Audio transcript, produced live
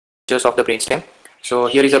structures of the brainstem. So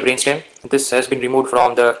here is a brainstem. This has been removed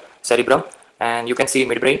from the cerebrum, and you can see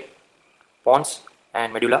midbrain, pons,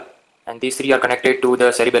 and medulla, and these three are connected to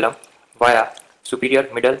the cerebellum via superior,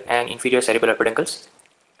 middle, and inferior cerebellar peduncles.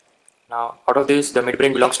 Now, out of this, the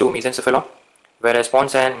midbrain belongs to mesencephalon, whereas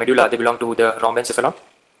pons and medulla, they belong to the rhombencephalon.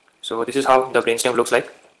 So this is how the brainstem looks like.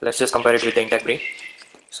 Let's just compare it with the intact brain.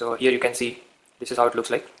 So here you can see this is how it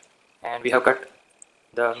looks like, and we have cut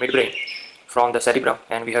the midbrain from the cerebrum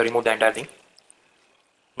and we have removed the entire thing.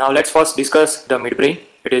 Now let's first discuss the midbrain.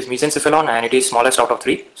 It is mesencephalon and it is smallest out of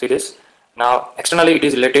three. See this. Now externally it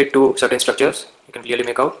is related to certain structures. You can clearly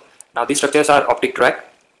make out. Now these structures are optic tract.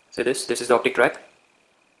 See this. This is the optic tract,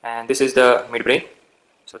 and this is the midbrain.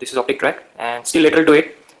 So this is optic tract, and still lateral to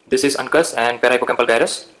it, this is uncus and parahippocampal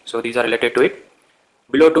gyrus. So these are related to it.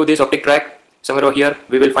 Below to this optic tract, somewhere over here,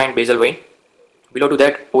 we will find basal vein. Below to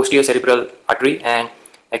that, posterior cerebral artery, and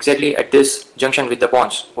exactly at this junction with the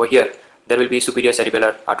pons over here, there will be superior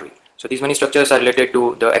cerebellar artery. So these many structures are related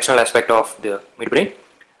to the external aspect of the midbrain.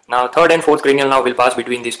 Now third and fourth cranial nerve will pass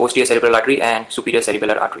between this posterior cerebral artery and superior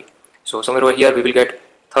cerebellar artery. So somewhere over here we will get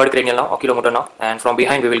third cranial nerve, oculomotor nerve, and from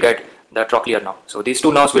behind we will get the trochlear nerve. So these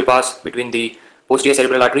two nerves will pass between the posterior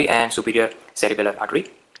cerebral artery and superior cerebellar artery.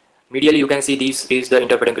 Medially you can see this is the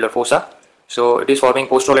interpeduncular fossa. So it is forming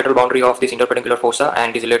posterolateral boundary of this interpeduncular fossa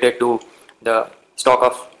and is related to the stalk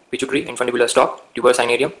of pituitary, infundibular stalk, tuber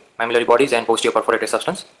cinereum, mammillary bodies, and posterior perforated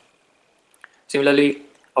substance. Similarly,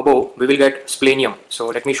 above we will get splenium. So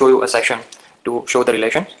let me show you a section to show the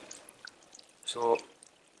relation. So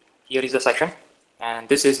here is the section, and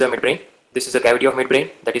this is the midbrain. This is the cavity of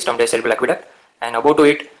midbrain, that is termed as cerebral aqueduct, and above to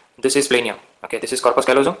it, this is splenium. Okay, this is corpus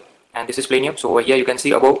callosum, and this is splenium. So over here you can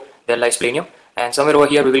see above there lies splenium, and somewhere over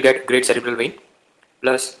here we will get great cerebral vein.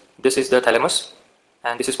 Plus this is the thalamus,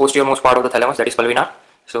 and this is posterior most part of the thalamus, that is pulvinar.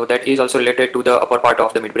 So that is also related to the upper part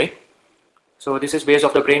of the midbrain. So this is base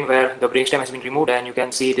of the brain where the brainstem has been removed, and you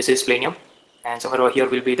can see this is splenium, and somewhere over here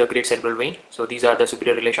will be the great cerebral vein. So these are the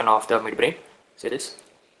superior relation of the midbrain. See this.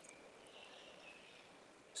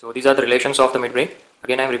 So these are the relations of the midbrain.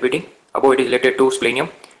 Again I am repeating. Above it is related to splenium,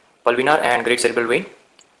 pulvinar, and great cerebral vein.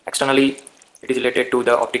 Externally it is related to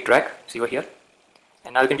the optic tract. See over here.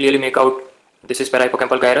 And now you can clearly make out this is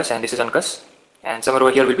parahippocampal gyrus and this is uncus. And somewhere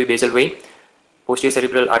over here will be basal vein, posterior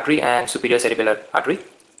cerebral artery, and superior cerebellar artery.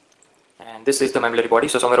 And this is the mammillary body.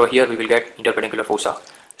 So somewhere over here we will get interpeduncular fossa.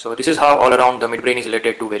 So this is how all around the midbrain is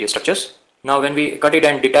related to various structures. Now when we cut it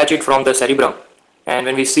and detach it from the cerebrum, and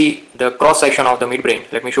when we see the cross section of the midbrain,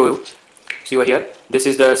 let me show you. See over here, this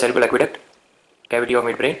is the cerebral aqueduct, cavity of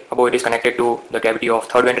midbrain. Above it is connected to the cavity of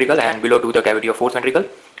third ventricle, and below to the cavity of fourth ventricle.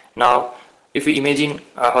 Now if we imagine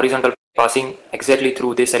a horizontal passing exactly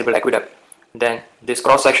through this cerebral aqueduct, then this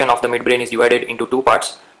cross section of the midbrain is divided into two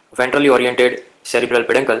parts: ventrally oriented cerebral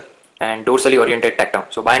peduncle and dorsally oriented tectum.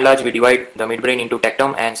 So by and large we divide the midbrain into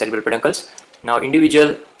tectum and cerebral peduncles. Now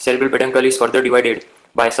individual cerebral peduncle is further divided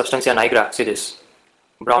by substantia nigra. See this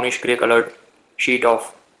brownish grey colored sheet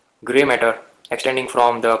of grey matter extending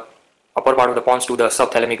from the upper part of the pons to the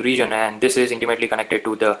subthalamic region, and this is intimately connected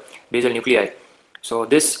to the basal nuclei. So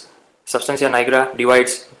this substantia nigra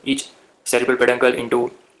divides each cerebral peduncle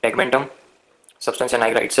into tegmentum, substantia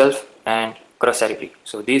nigra itself, and crus cerebri.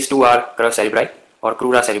 So these two are crus cerebri or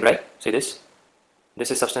crura cerebri. See this.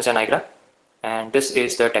 This is substantia nigra, and this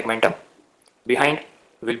is the tegmentum. Behind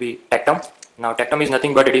will be tectum. Now tectum is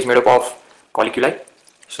nothing but it is made up of colliculi.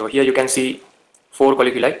 So here you can see four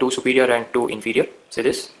colliculi, two superior and two inferior. See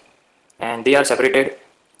this. And they are separated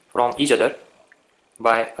from each other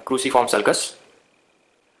by a cruciform sulcus.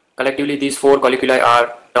 Collectively these four colliculi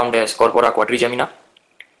are termed as corpora quadrigemina,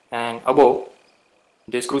 and above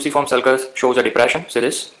this cruciform sulcus shows a depression. See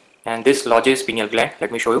this. And this lodges pineal gland.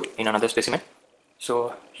 Let me show you in another specimen.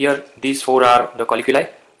 So here these four are the colliculi,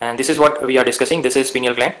 and this is what we are discussing. This is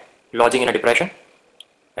pineal gland lodging in a depression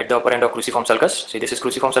at the upper end of cruciform sulcus. See, this is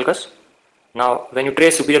cruciform sulcus. Now when you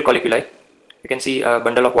trace superior colliculi, you can see a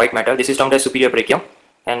bundle of white matter. This is termed as superior brachium,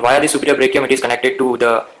 and via the superior brachium it is connected to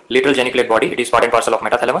the lateral geniculate body. It is part and parcel of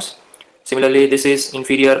metathalamus. Similarly, this is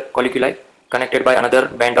inferior colliculi connected by another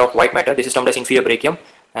band of white matter. This is termed as inferior brachium,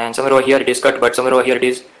 and somewhere over here it is cut, but somewhere over here it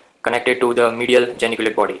is connected to the medial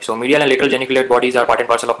geniculate body. So medial and lateral geniculate bodies are part and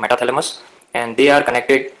parcel of metathalamus, and they are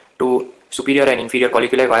connected to superior and inferior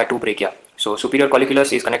colliculi via two brachia. So superior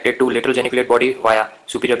colliculus is connected to lateral geniculate body via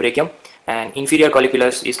superior brachium, and inferior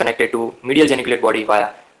colliculus is connected to medial geniculate body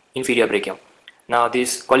via inferior brachium. Now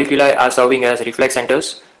these colliculi are serving as reflex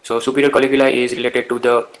centers. So superior colliculi is related to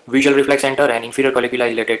the visual reflex center, and inferior colliculi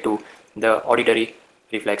is related to the auditory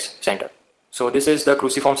reflex center. So this is the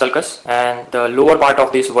cruciform sulcus, and the lower part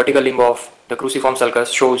of this vertical limb of the cruciform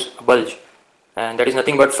sulcus shows a bulge, and that is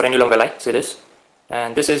nothing but frenulum velli. See this,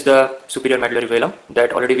 and this is the superior medullary velum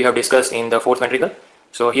that already we have discussed in the fourth ventricle.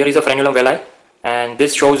 So here is the frenulum velli, and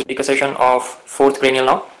this shows decussation of fourth cranial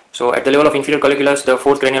nerve. So at the level of inferior colliculus, the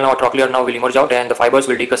fourth cranial nerve or trochlear nerve will emerge out, and the fibers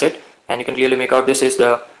will decussate, and you can clearly make out this is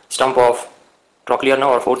the stump of trochlear nerve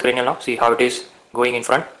or fourth cranial nerve. See how it is going in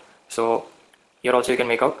front. So here also you can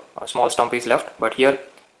make out a small stump is left, but here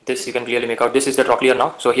this you can clearly make out this is the trochlear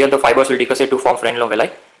nerve. So here the fibers will decussate to form frenulum velli,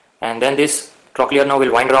 and then this trochlear nerve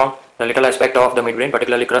will wind around the lateral aspect of the midbrain,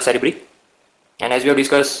 particularly crus cerebri. And as we have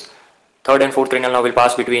discussed, third and fourth cranial nerve will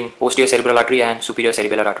pass between posterior cerebral artery and superior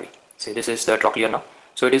cerebellar artery. See, this is the trochlear nerve.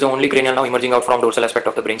 So it is the only cranial nerve emerging out from dorsal aspect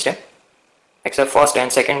of the brainstem. Except first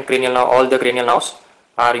and second cranial nerve, all the cranial nerves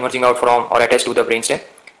are emerging out from or attached to the brainstem.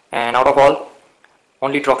 And out of all,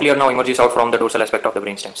 only trochlear nerve emerges out from the dorsal aspect of the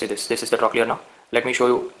brainstem. See this is the trochlear nerve. Let me show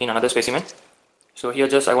you in another specimen. So here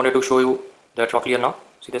just I wanted to show you the trochlear nerve.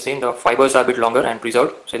 See the same, the fibers are a bit longer and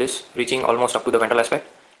preserved. See this, reaching almost up to the ventral aspect.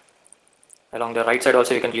 Along the right side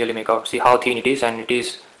also you can clearly make out, see how thin it is, and it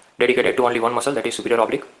is dedicated to only one muscle, that is superior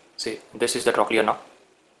oblique. See, this is the trochlear nerve.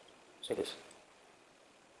 See this.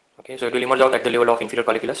 Okay, so it will emerge out at the level of inferior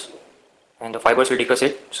colliculus, and the fibers will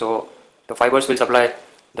decussate. So the fibers will supply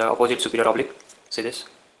the opposite superior oblique. See this.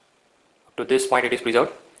 Up to this point it is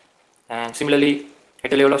preserved, and similarly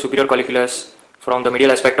at the level of superior colliculus, from the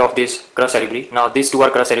medial aspect of this crus cerebri. Now these two are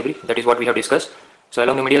crus cerebri, that is what we have discussed. So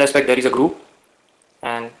along the medial aspect there is a groove,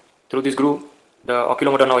 and through this groove the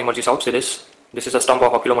oculomotor nerve emerges out. See this is a stump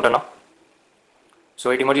of oculomotor nerve. So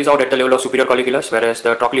it emerges out at the level of superior colliculus, whereas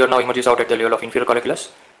the trochlear nerve emerges out at the level of inferior colliculus,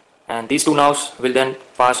 and these two nerves will then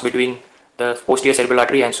pass between the posterior cerebral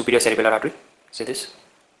artery and superior cerebellar artery. See this.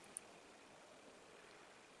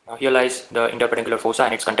 Now here lies the interpedunculaar fossa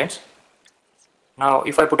and its contents. Now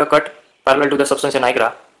if I put a cut parallel to the substantia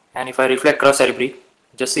nigra, and if I reflect crus cerebri,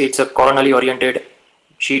 just see it's a coronally oriented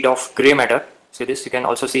sheet of grey matter. See this, you can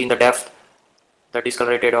also see in the depth the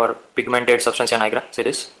discolorated or pigmented substantia nigra. See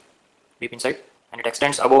this, deep inside, and it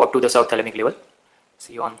extends above up to the subthalamic level.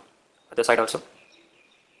 See on other side also.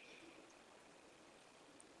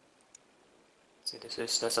 See, this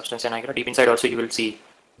is the substantia nigra. Deep inside also you will see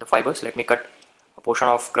the fibers. Let me cut a portion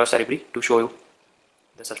of crus cerebri to show you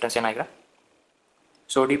the substantia nigra.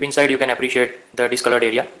 So deep inside you can appreciate the discolored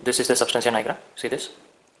area. This is the substantia nigra. See this.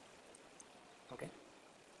 Okay.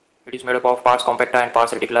 It is made up of pars compacta and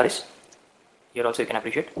pars reticularis. Here also you can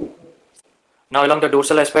appreciate. Now along the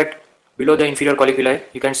dorsal aspect, below the inferior colliculi,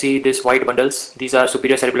 you can see these white bundles. These are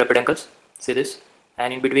superior cerebellar peduncles. See this.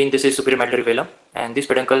 And in between this is superior medullary velum, and these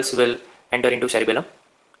peduncles will enter into cerebellum.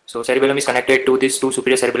 So cerebellum is connected to these two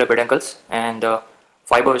superior cerebellar peduncles, and the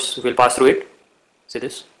fibers will pass through it. See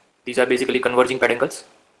this. These are basically converging peduncles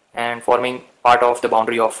and forming part of the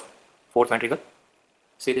boundary of fourth ventricle.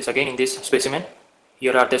 See this again in this specimen.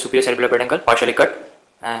 Here are the superior cerebellar peduncle partially cut,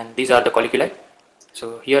 and these are the colliculi.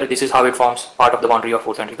 So here this is how it forms part of the boundary of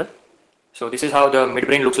fourth ventricle. So this is how the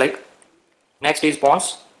midbrain looks like. Next is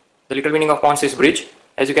pons. The literal meaning of pons is bridge.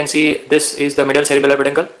 As you can see, this is the middle cerebellar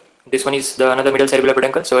peduncle. This one is the another middle cerebellar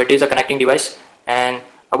peduncle. So it is a connecting device, and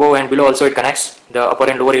above and below also it connects the upper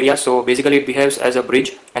and lower area. So basically it behaves as a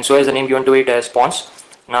bridge, and so is the name given to it as pons.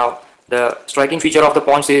 Now the striking feature of the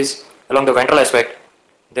pons is along the ventral aspect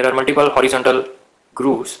there are multiple horizontal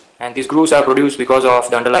grooves, and these grooves are produced because of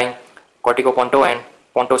the underlying corticoponto and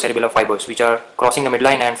pontocerebellar fibers which are crossing the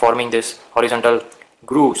midline and forming this horizontal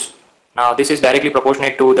grooves. Now this is directly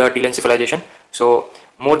proportionate to the telencephalization. So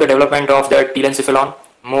more the development of the telencephalon,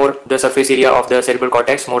 more the surface area of the cerebral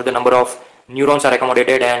cortex, more the number of neurons are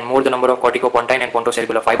accommodated, and more the number of corticopontine and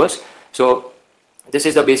pontocerebellar fibers. So this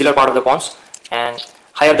is the basilar part of the pons, and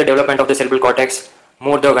higher the development of the cerebral cortex,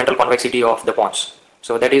 more the ventral convexity of the pons.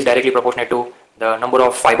 So that is directly proportionate to the number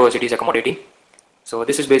of fibers it is accommodating. So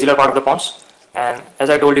this is basilar part of the pons, and as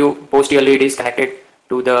I told you, posteriorly it is connected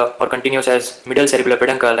to the or continuous as middle cerebellar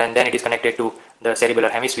peduncle, and then it is connected to the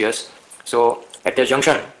cerebellar hemispheres. So at the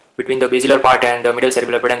junction between the basilar part and the middle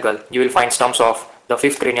cerebellar peduncle, you will find stumps of the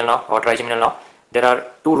fifth cranial nerve or trigeminal nerve. There are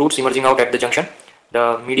two roots emerging out at the junction,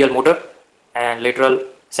 the medial motor and lateral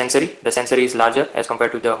sensory. The sensory is larger as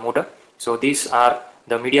compared to the motor. So these are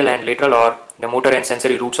the medial and lateral or the motor and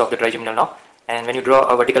sensory roots of the trigeminal nerve. And when you draw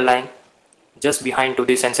a vertical line just behind to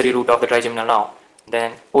the sensory root of the trigeminal nerve,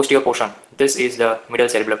 then posterior portion, this is the middle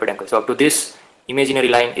cerebellar peduncle. So up to this imaginary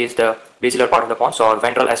line is the basilar part of the pons or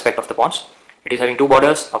ventral aspect of the pons. It is having two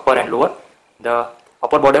borders, upper and lower. The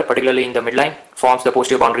upper border, particularly in the midline, forms the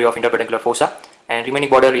posterior boundary of interpedunculaar fossa, and remaining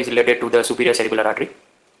border is related to the superior cerebellar artery.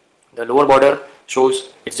 The lower border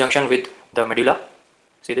shows its junction with the medulla.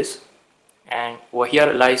 See this? And over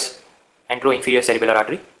here lies anteroinferior cerebellar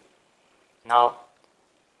artery. Now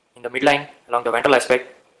in the midline along the ventral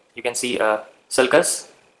aspect you can see a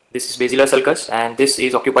sulcus. This is basilar sulcus and this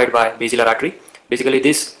is occupied by basilar artery. Basically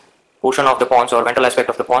this portion of the pons or ventral aspect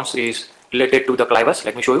of the pons is related to the clivus.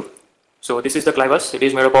 Let me show you. So this is the clivus. It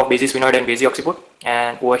is made up of basisphenoid and basiocciput,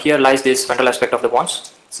 and over here lies this ventral aspect of the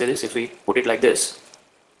pons. See this, if we put it like this.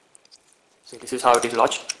 See, this is how it is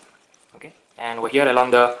lodged. Okay, and over here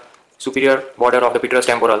along the superior border of the petrous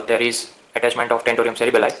temporal there is attachment of tentorium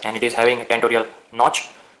cerebelli, and it is having a tentorial notch.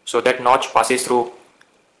 So that notch passes through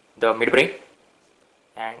the midbrain,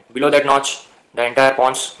 and below that notch the entire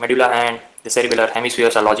pons, medulla and the cerebellar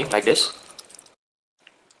hemispheres are lodging like this.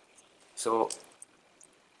 So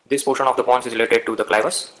this portion of the pons is related to the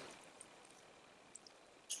clivus.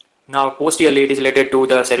 Now posteriorly it is related to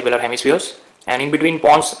the cerebellar hemispheres, and in between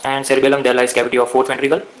pons and cerebellum there lies cavity of fourth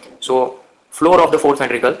ventricle. So floor of the fourth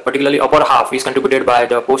ventricle, particularly upper half, is contributed by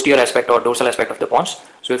the posterior aspect or dorsal aspect of the pons.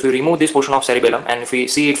 So if we remove this portion of cerebellum and if we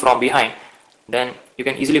see it from behind, then you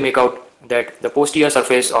can easily make out that the posterior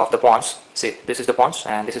surface of the pons, say this is the pons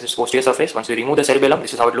and this is its posterior surface. Once we remove the cerebellum,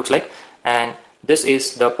 this is how it looks like, and this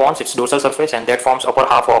is the pons, its dorsal surface, and that forms upper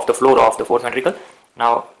half of the floor of the fourth ventricle.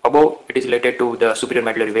 Now above it is related to the superior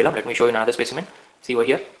medullary velum. Let me show you another specimen. See over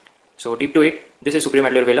here. So deep to it, this is superior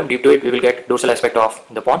medullary velum. Deep to it we will get dorsal aspect of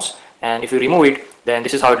the pons, and if you remove it, then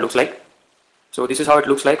this is how it looks like. So this is how it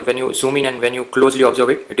looks like when you zoom in and when you closely observe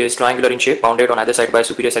it. It is triangular in shape, bounded on either side by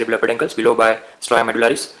superior cerebellar peduncles, below by stria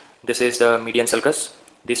medullaris. This is the median sulcus.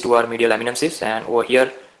 These two are medial eminences, and over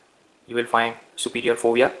here you will find superior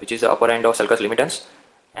fovea, which is the upper end of sulcus limitans,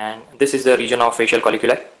 and this is the region of facial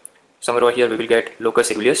colliculi. Somewhere over here we will get locus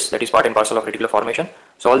ceruleus, that is part and parcel of reticular formation.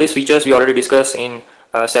 So all these features we already discussed in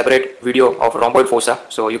a separate video of rhomboid fossa,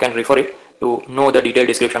 so you can refer it to know the detailed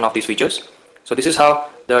description of these features. So this is how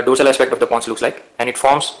the dorsal aspect of the pons looks like, and it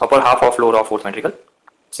forms upper half of floor of fourth ventricle.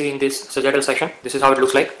 See in this sagittal section, this is how it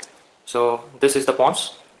looks like. So this is the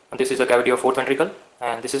pons, and this is the cavity of fourth ventricle,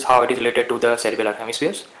 and this is how it is related to the cerebellar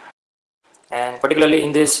hemispheres. And particularly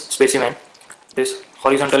in this specimen, this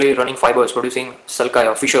horizontally running fibers producing sulci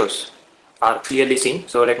or fissures are clearly seen.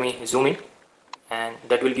 So let me zoom in, and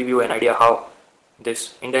that will give you an idea how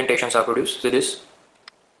these indentations are produced. See this.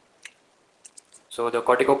 So the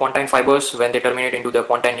corticopontine fibers, when they terminate into the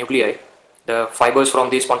pontine nuclei, the fibers from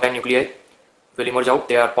these pontine nuclei will emerge out.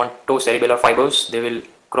 They are pontocerebellar fibers. They will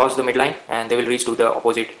cross the midline and they will reach to the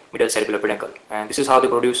opposite middle cerebellar peduncle, and this is how they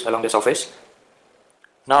produce along the surface.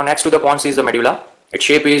 Now next to the pons is the medulla. Its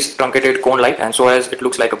shape is truncated cone-like, and so as it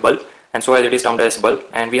looks like a bulb, and so as it is termed as bulb.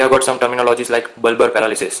 And we have got some terminologies like bulbar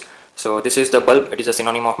paralysis. So this is the bulb. It is a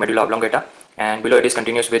synonym of medulla oblongata, and below it is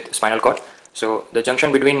continuous with spinal cord. So the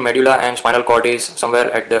junction between medulla and spinal cord is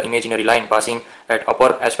somewhere at the imaginary line, passing at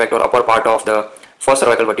upper aspect or upper part of the first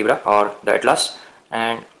cervical vertebra or the atlas,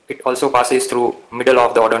 and it also passes through middle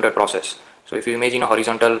of the odontoid process. So if you imagine a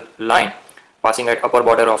horizontal line passing at upper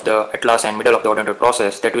border of the atlas and middle of the odontoid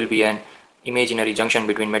process, that will be an imaginary junction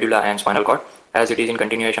between medulla and spinal cord. As it is in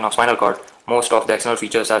continuation of spinal cord, most of the external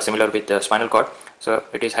features are similar with the spinal cord. So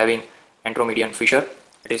it is having anteromedian fissure,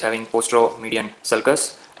 it is having posteromedian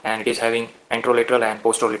sulcus, and it is having anterolateral and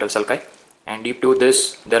posterolateral sulci. And deep to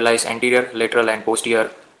this there lies anterior, lateral and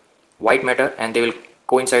posterior white matter, and they will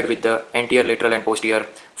coincide with the anterior, lateral and posterior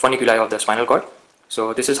funiculi of the spinal cord.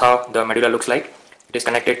 So this is how the medulla looks like. It is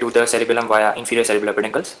connected to the cerebellum via inferior cerebellar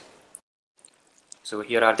peduncles. So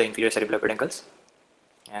here are the inferior cerebellar peduncles,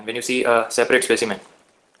 and when you see a separate specimen,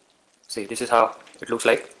 see this is how it looks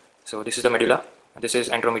like. So this is the medulla, this is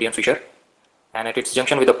anteromedian fissure, and at its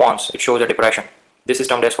junction with the pons it shows a depression. This is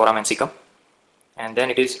termed as foramen cecum, and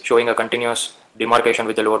then it is showing a continuous demarcation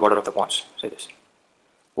with the lower border of the pons. See this.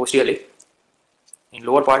 Posteriorly, in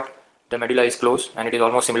lower part the medulla is closed and it is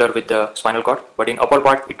almost similar with the spinal cord, but in upper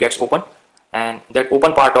part it gets open, and that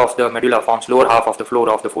open part of the medulla forms lower half of the floor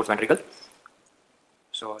of the fourth ventricle.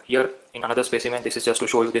 So here in another specimen, this is just to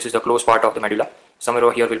show you, this is the closed part of the medulla. Somewhere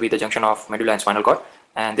over here will be the junction of medulla and spinal cord,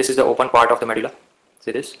 and this is the open part of the medulla.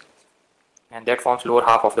 See this, and that forms lower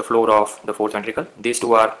half of the floor of the fourth ventricle. These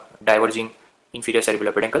two are diverging inferior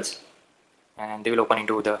cerebellar peduncles, and they will open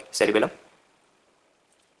into the cerebellum.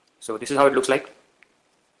 So this is how it looks like.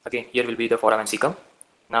 Again, here will be the foramen cecum.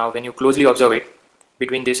 Now when you closely observe it,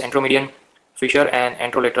 between this anteromedian fissure and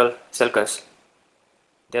anterolateral sulcus,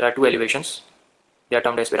 there are two elevations. They are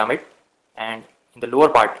termed as pyramid, and in the lower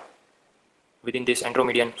part within this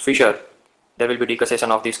anteromedian fissure there will be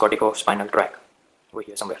decussation of this corticospinal tract over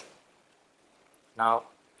here somewhere. Now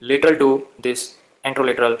lateral to this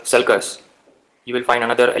anterolateral sulcus you will find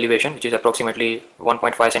another elevation which is approximately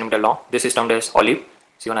 1.5 centimeter long. This is termed as olive.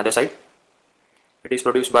 See on the other side. It is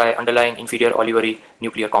produced by underlying inferior olivary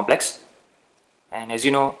nuclear complex. And as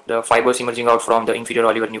you know, the fibers emerging out from the inferior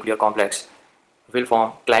olivary nuclear complex will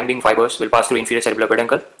form climbing fibers, will pass through inferior cerebellar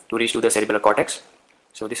peduncle to reach to the cerebellar cortex.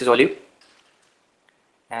 So this is olive.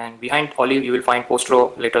 And behind olive you will find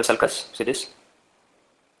posterolateral sulcus. See this.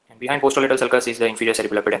 And behind posterolateral sulcus is the inferior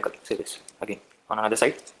cerebellar peduncle. See this. Again on another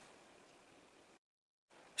side.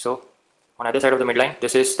 So on either side of the midline,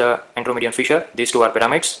 this is the anteromedian fissure. These two are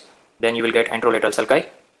pyramids. Then you will get anterolateral sulci.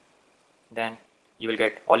 Then you will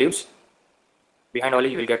get olives. Behind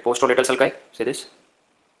olive you will get posterolateral sulci. See this.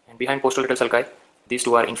 And behind posterolateral sulci, these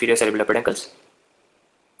two are inferior cerebellar peduncles.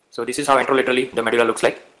 So this is how anterolaterally the medulla looks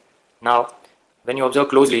like. Now when you observe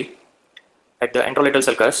closely at the anterolateral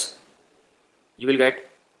sulcus, you will get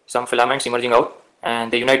some filaments emerging out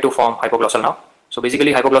and they unite to form hypoglossal nerve. So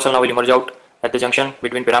basically hypoglossal nerve will emerge out at the junction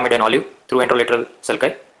between pyramid and olive through anterolateral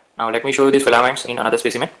sulci. Now let me show you these filaments in another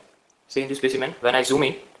specimen. See in this specimen, when I zoom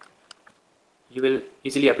in, you will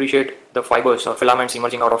easily appreciate the fibers or filaments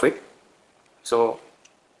emerging out of it. So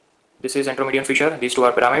this is anteromedian fissure, these two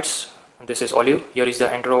are pyramids, and this is olive. Here is the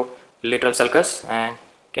anterolateral sulcus, and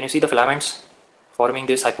can you see the filaments forming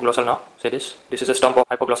this hypoglossal nerve? See this. This is a stump of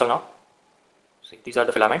hypoglossal nerve. See, these are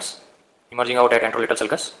the filaments emerging out at anterolateral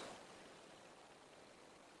sulcus.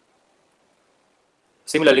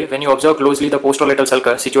 Similarly, when you observe closely the posterolateral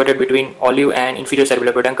sulcus situated between olive and inferior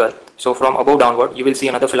cerebellar peduncle, so from above downward, you will see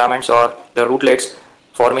another filaments or the rootlets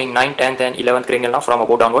forming 9th, 10th and 11th cranial nerve from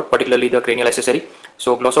above downward, particularly the cranial accessory.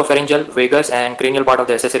 So glossopharyngeal, vagus and cranial part of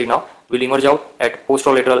the accessory nerve will emerge out at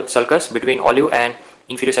posterolateral sulcus between olive and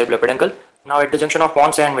inferior cerebellar peduncle. Now at the junction of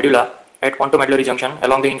pons and medulla, at pontomedullary junction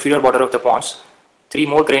along the inferior border of the pons, 3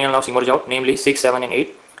 more cranial nerves emerge out, namely 6, 7 and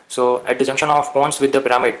 8. So at the junction of pons with the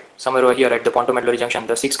pyramid, somewhere over here at the pontomedullary junction,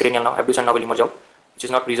 the 6th cranial nerve, abducent nerve will emerge out, which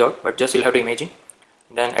is not preserved, but just you'll have to imagine.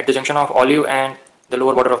 Then at the junction of olive and the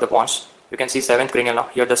lower border of the pons, you can see 7th cranial nerve.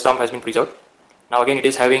 Here the stump has been preserved. Now again it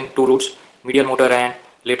is having 2 roots, medial motor and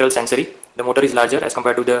lateral sensory. The motor is larger as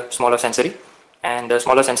compared to the smaller sensory, and the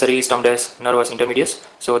smaller sensory is termed as nervus intermedius.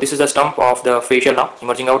 So this is the stump of the facial nerve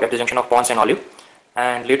emerging out at the junction of pons and olive.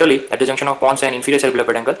 And laterally at the junction of pons and inferior cerebellar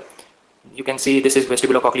peduncle, you can see this is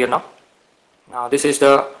vestibulocochlear nerve. Now this is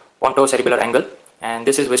the pontocerebellar angle, and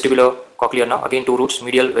this is vestibulocochlear nerve. Again 2 roots,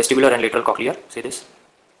 medial vestibular and lateral cochlear. See this.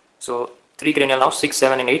 So 3 cranial nerves, 6,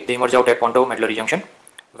 7 and 8, they emerge out at pontomedullary junction,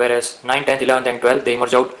 whereas 9, 10th, 11th and 12th, they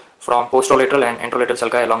emerge out from posterolateral and anterolateral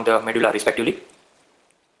sulci along the medulla respectively.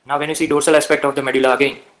 Now when you see dorsal aspect of the medulla,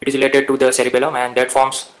 again it is related to the cerebellum, and that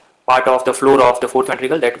forms part of the floor of the fourth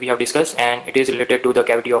ventricle that we have discussed, and it is related to the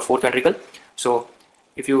cavity of fourth ventricle. So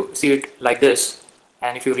if you see it like this,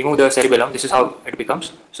 and if you remove the cerebellum, this is how it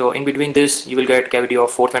becomes. So in between this you will get cavity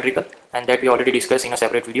of fourth ventricle, and that we already discussed in a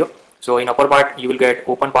separate video. So in upper part you will get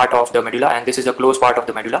open part of the medulla, and this is the closed part of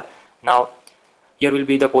the medulla. Now here will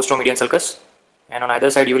be the posteromedian sulcus, and on either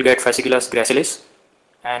side you will get fasciculus gracilis,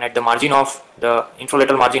 and at the margin of the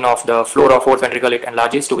infralateral margin of the floor of fourth ventricle it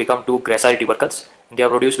enlarges to become 2 gracile tubercles. They are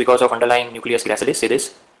produced because of underlying nucleus gracilis. See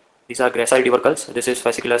this. These are gracile tubercles. This is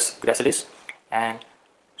fasciculus gracilis, and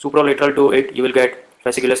supralateral to it you will get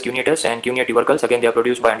fasciculus cuneatus and cuneate tubercles. Again they are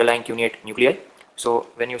produced by underlying cuneate nuclei. So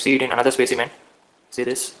when you see it in another specimen, see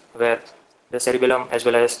this, where the cerebellum as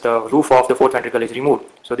well as the roof of the fourth ventricle is removed.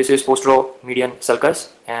 So this is posteromedian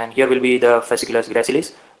sulcus, and here will be the fasciculus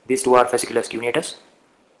gracilis. These two are fasciculus cuneatus.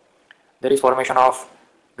 There is formation of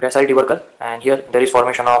gracile tubercle, and here there is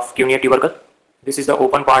formation of cuneate tubercle. This is the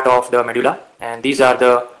open part of the medulla, and these are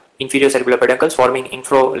the inferior cerebellar peduncles forming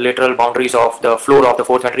infralateral boundaries of the floor of the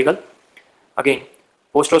fourth ventricle. Again,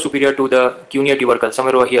 postero-superior to the cuneate tubercle,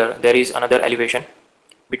 somewhere over here, there is another elevation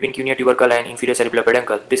between cuneate tubercle and inferior cerebellar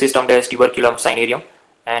peduncle. This is termed as tuberculum cinereum,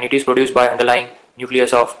 and it is produced by underlying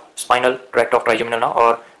nucleus of spinal tract of trigeminal nerve,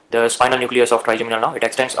 or the spinal nucleus of trigeminal nerve. It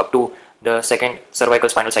extends up to the second cervical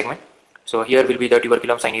spinal segment. So here will be the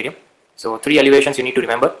tuberculum cinereum. So 3 elevations you need to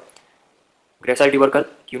remember: gracile tubercle,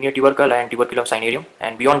 cuneate tubercle and tuberculum cinereum,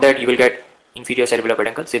 and beyond that you will get inferior cerebellar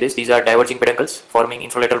peduncle. See this, these are diverging peduncles forming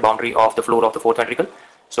infralateral boundary of the floor of the fourth ventricle.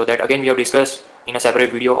 So that again we have discussed in a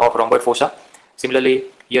separate video of rhomboid fossa. Similarly,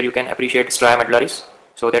 here you can appreciate stria medullaris.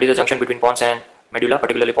 So that is a junction between pons and medulla,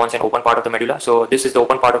 particularly pons and open part of the medulla. So this is the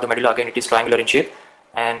open part of the medulla. Again it is triangular in shape,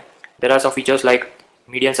 and there are some features like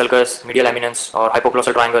median sulcus, medial eminence or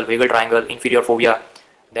hypoglossal triangle, vagal triangle, inferior fovea,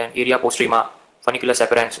 then area postrema, funiculus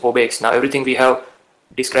apparens, obex. Now everything we have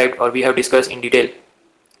described or we have discussed in detail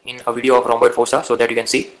in a video of rhomboid fossa, so that you can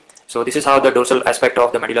see. So this is how the dorsal aspect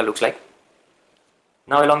of the medulla looks like.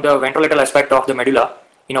 Now along the ventrolateral aspect of the medulla,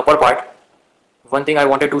 in upper part One thing I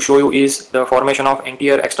wanted to show you is the formation of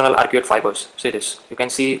anterior external arcuate fibers. See this. You can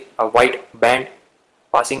see a white band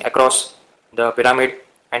passing across the pyramid,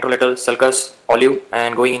 anterolateral sulcus, olive,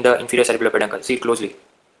 and going in the inferior cerebellar peduncle. See it closely.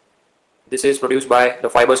 This is produced by the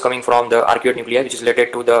fibers coming from the arcuate nuclei, which is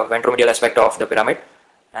related to the ventromedial aspect of the pyramid.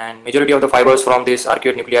 And majority of the fibers from this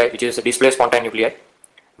arcuate nuclei, which is displaced pontine nuclei,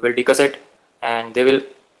 will decussate and they will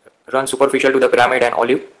run superficial to the pyramid and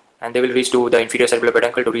olive, and they will reach to the inferior cerebellar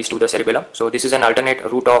peduncle to reach to the cerebellum. So this is an alternate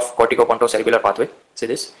route of corticopontocerebellar pathway. See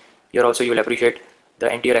this. Here also you will appreciate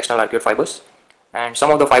the anterior external arcuate fibers. And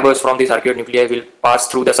some of the fibers from these arcuate nuclei will pass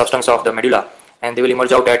through the substance of the medulla and they will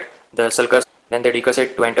emerge out at the sulcus. Then they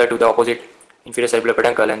decussate to enter to the opposite inferior cerebellar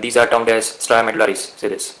peduncle, and these are termed as stria medullaris. See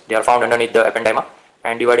this. They are found underneath the ependyma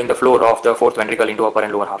and dividing the floor of the fourth ventricle into upper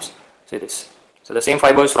and lower halves. See this. So the same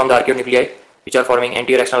fibers from the arcuate nuclei, which are forming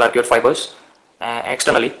anterior external arcuate fibers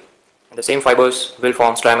externally, and the same fibers will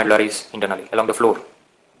form stria medullaris internally along the floor.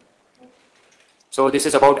 So this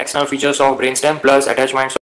is about external features of brainstem plus attachments